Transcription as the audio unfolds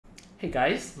Hey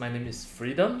guys, my name is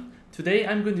Freedom. Today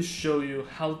I'm going to show you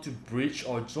how to bridge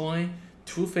or join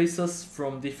two faces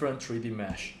from different 3D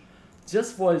mesh.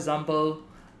 Just for example,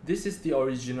 this is the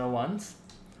original ones.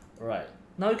 Alright,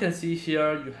 now you can see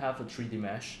here you have a 3D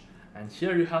mesh and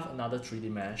here you have another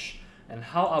 3D mesh. And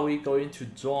how are we going to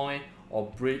join or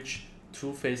bridge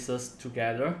two faces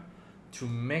together to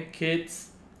make it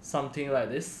something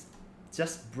like this?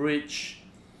 Just bridge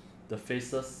the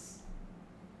faces.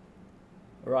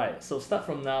 Right, so start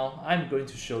from now, I'm going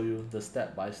to show you the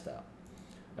step by step.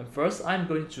 And first, I'm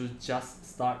going to just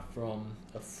start from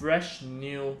a fresh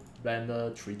new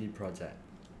Blender 3D project.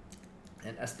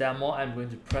 And as demo, I'm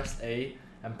going to press A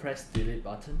and press delete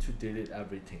button to delete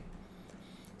everything.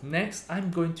 Next, I'm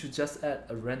going to just add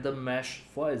a random mesh.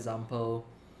 For example,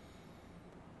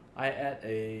 I add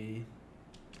a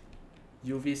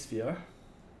UV sphere.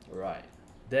 Right,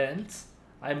 then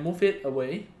I move it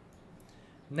away.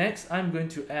 Next, I'm going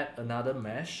to add another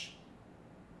mesh.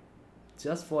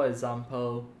 Just for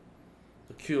example,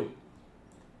 a cube.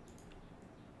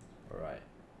 Alright.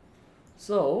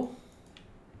 So,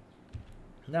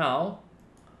 now,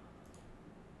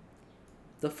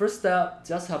 the first step,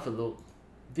 just have a look.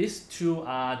 These two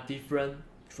are different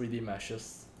 3D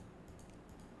meshes.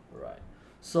 Alright.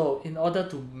 So, in order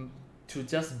to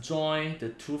just join the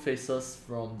two faces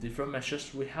from different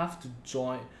meshes, we have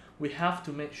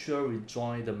to make sure we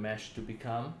join the mesh to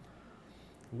become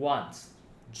one.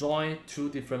 Join two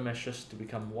different meshes to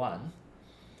become one.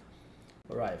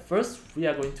 Alright, first we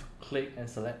are going to click and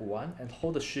select one and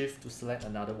hold the shift to select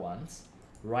another one.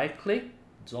 Right click,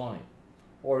 join.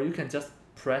 Or you can just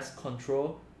press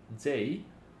Ctrl J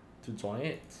to join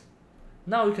it.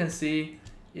 Now you can see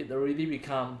it already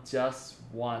become just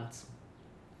one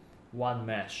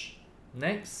mesh.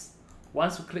 Next,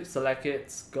 once you click select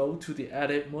it, go to the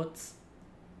edit mode.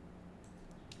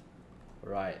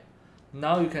 Right,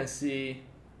 now you can see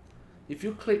if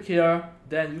you click here,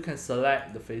 then you can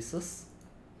select the faces.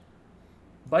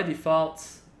 By default,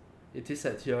 it is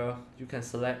set here. You can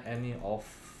select any of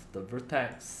the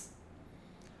vertex.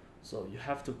 So you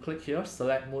have to click here,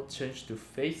 select mode, change to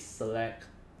face select,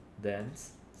 then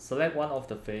select one of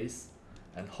the face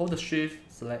and hold the shift,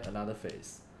 select another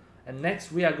face. And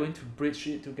next we are going to bridge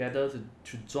it together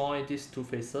to join these two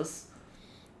faces.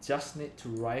 Just need to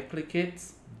right click it,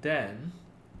 then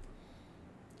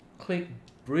click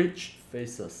bridge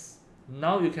faces.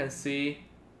 Now you can see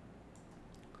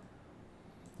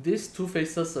these two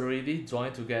faces already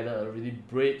joined together, already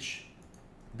bridged.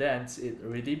 Then it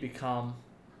already become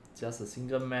just a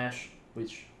single mesh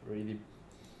which already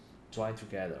joined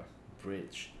together,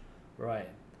 bridge. Right.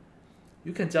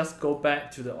 You can just go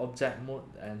back to the object mode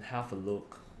and have a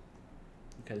look.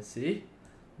 You can see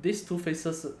these two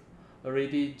faces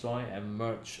already join and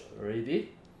merge,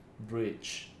 already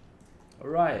bridge.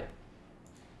 Alright,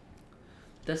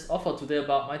 that's all for today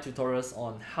about my tutorials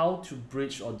on how to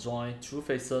bridge or join two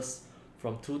faces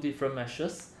from two different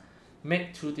meshes.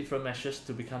 Make two different meshes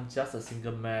to become just a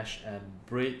single mesh and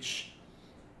bridge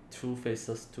two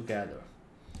faces together.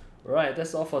 Alright,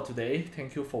 that's all for today.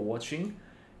 Thank you for watching.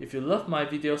 If you love my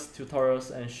videos, tutorials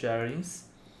and sharings,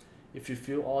 if you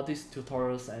feel all these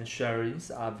tutorials and sharings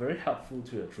are very helpful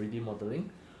to your 3D modeling,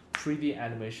 3D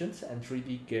animations and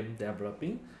 3D game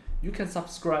developing, you can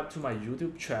subscribe to my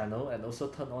YouTube channel and also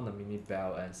turn on the mini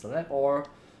bell and select all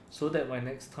so that when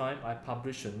next time I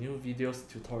publish a new videos,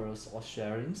 tutorials or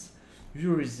sharings, you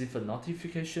will receive a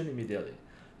notification immediately.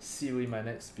 See you in my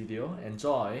next video.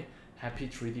 Enjoy! Happy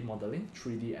 3D modeling,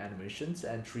 3D animations,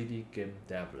 and 3D game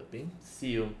developing. See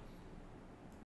you!